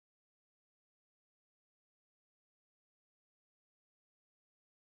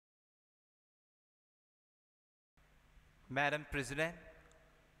Madam President,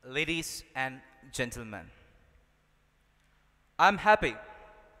 ladies and gentlemen, I'm happy.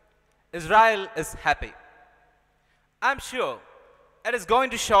 Israel is happy. I'm sure it is going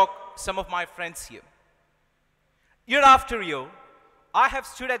to shock some of my friends here. Year after year, I have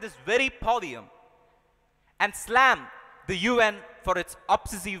stood at this very podium and slammed the UN for its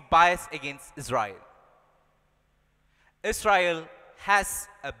obsessive bias against Israel. Israel has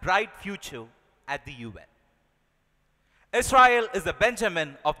a bright future at the UN. Israel is the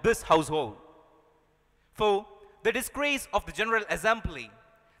Benjamin of this household. For the disgrace of the General Assembly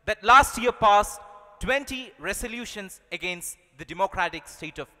that last year passed 20 resolutions against the democratic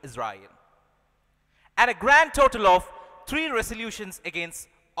state of Israel, and a grand total of 3 resolutions against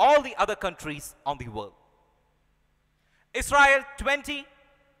all the other countries on the world. Israel 20,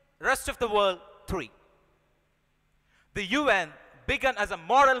 rest of the world 3. The UN, begun as a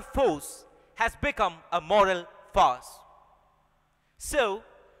moral force, has become a moral farce. So,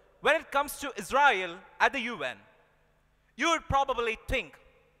 when it comes to Israel at the UN, you would probably think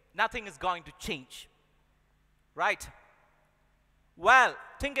nothing is going to change, right? Well,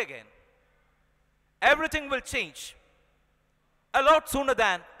 think again. Everything will change a lot sooner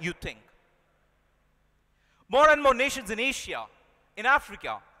than you think. More and more nations in Asia, in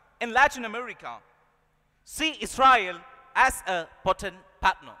Africa, in Latin America see Israel as a potent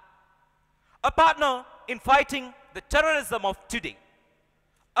partner. A partner in fighting the terrorism of today.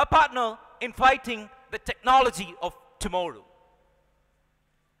 A partner in fighting the technology of tomorrow.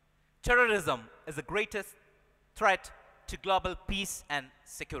 Terrorism is the greatest threat to global peace and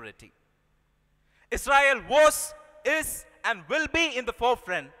security. Israel was, is, and will be in the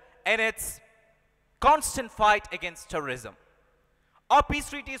forefront in its constant fight against terrorism. Our peace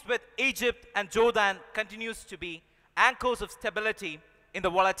treaties with Egypt and Jordan continues to be anchors of stability in the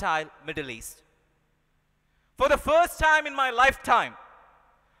volatile Middle East. For the first time in my lifetime,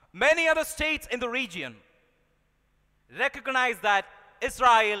 many other states in the region recognize that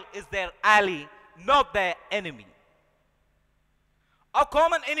Israel is their ally, not their enemy. Our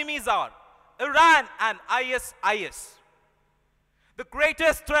common enemies are Iran and ISIS. The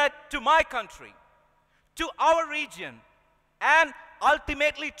greatest threat to my country, to our region, and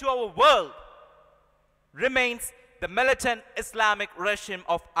ultimately to our world remains the militant Islamic regime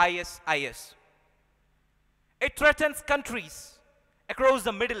of ISIS. It threatens countries across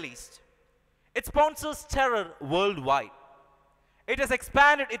the Middle East. It sponsors terror worldwide. It has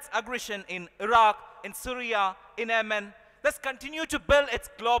expanded its aggression in Iraq, in Syria, in Yemen, thus continue to build its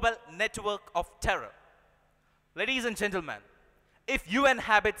global network of terror. Ladies and gentlemen, if UN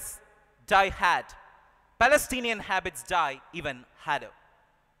habits die hard, Palestinian habits die even harder.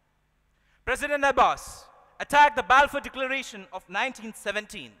 President Abbas attacked the Balfour Declaration of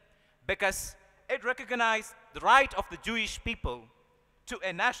 1917 because it recognized the right of the Jewish people to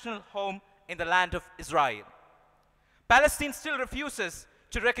a national home in the land of Israel. Palestine still refuses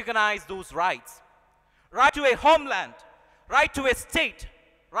to recognize those rights. Right to a homeland, right to a state,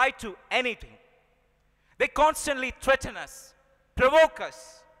 right to anything. They constantly threaten us, provoke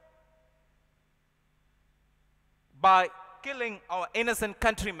us by killing our innocent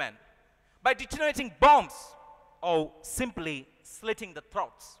countrymen, by detonating bombs, or simply slitting the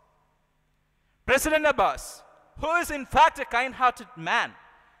throats. President Abbas, who is in fact a kind-hearted man,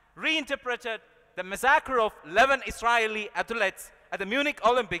 reinterpreted the massacre of 11 Israeli athletes at the Munich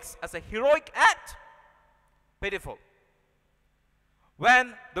Olympics as a heroic act. Pitiful.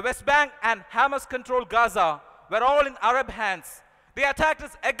 When the West Bank and Hamas-controlled Gaza were all in Arab hands, they attacked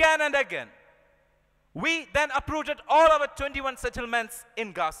us again and again. We then uprooted all our 21 settlements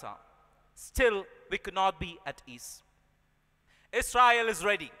in Gaza. Still, we could not be at ease. Israel is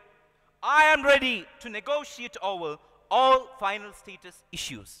ready. I am ready to negotiate over all final status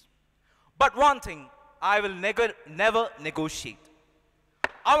issues. But one thing I will never negotiate: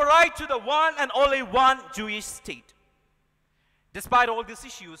 our right to the one and only one Jewish state. Despite all these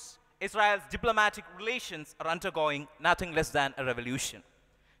issues, Israel's diplomatic relations are undergoing nothing less than a revolution.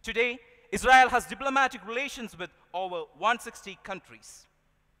 Today, Israel has diplomatic relations with over 160 countries.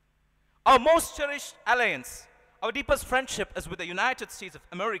 Our most cherished alliance, our deepest friendship is with the United States of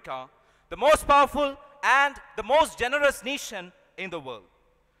America, the most powerful and the most generous nation in the world.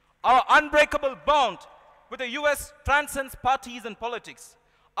 Our unbreakable bond with the US transcends parties and politics.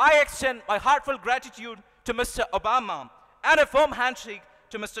 I extend my heartfelt gratitude to Mr. Obama and a firm handshake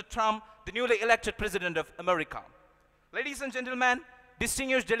to Mr. Trump, the newly elected President of America. Ladies and gentlemen,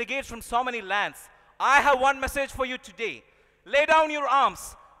 distinguished delegates from so many lands, I have one message for you today. Lay down your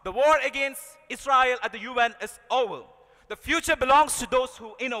arms. The war against Israel at the UN is over. The future belongs to those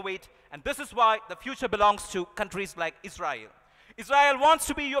who innovate, and this is why the future belongs to countries like Israel. Israel wants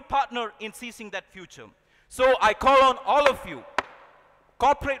to be your partner in seizing that future. So I call on all of you,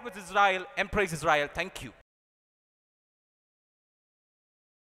 cooperate with Israel, embrace Israel. Thank you.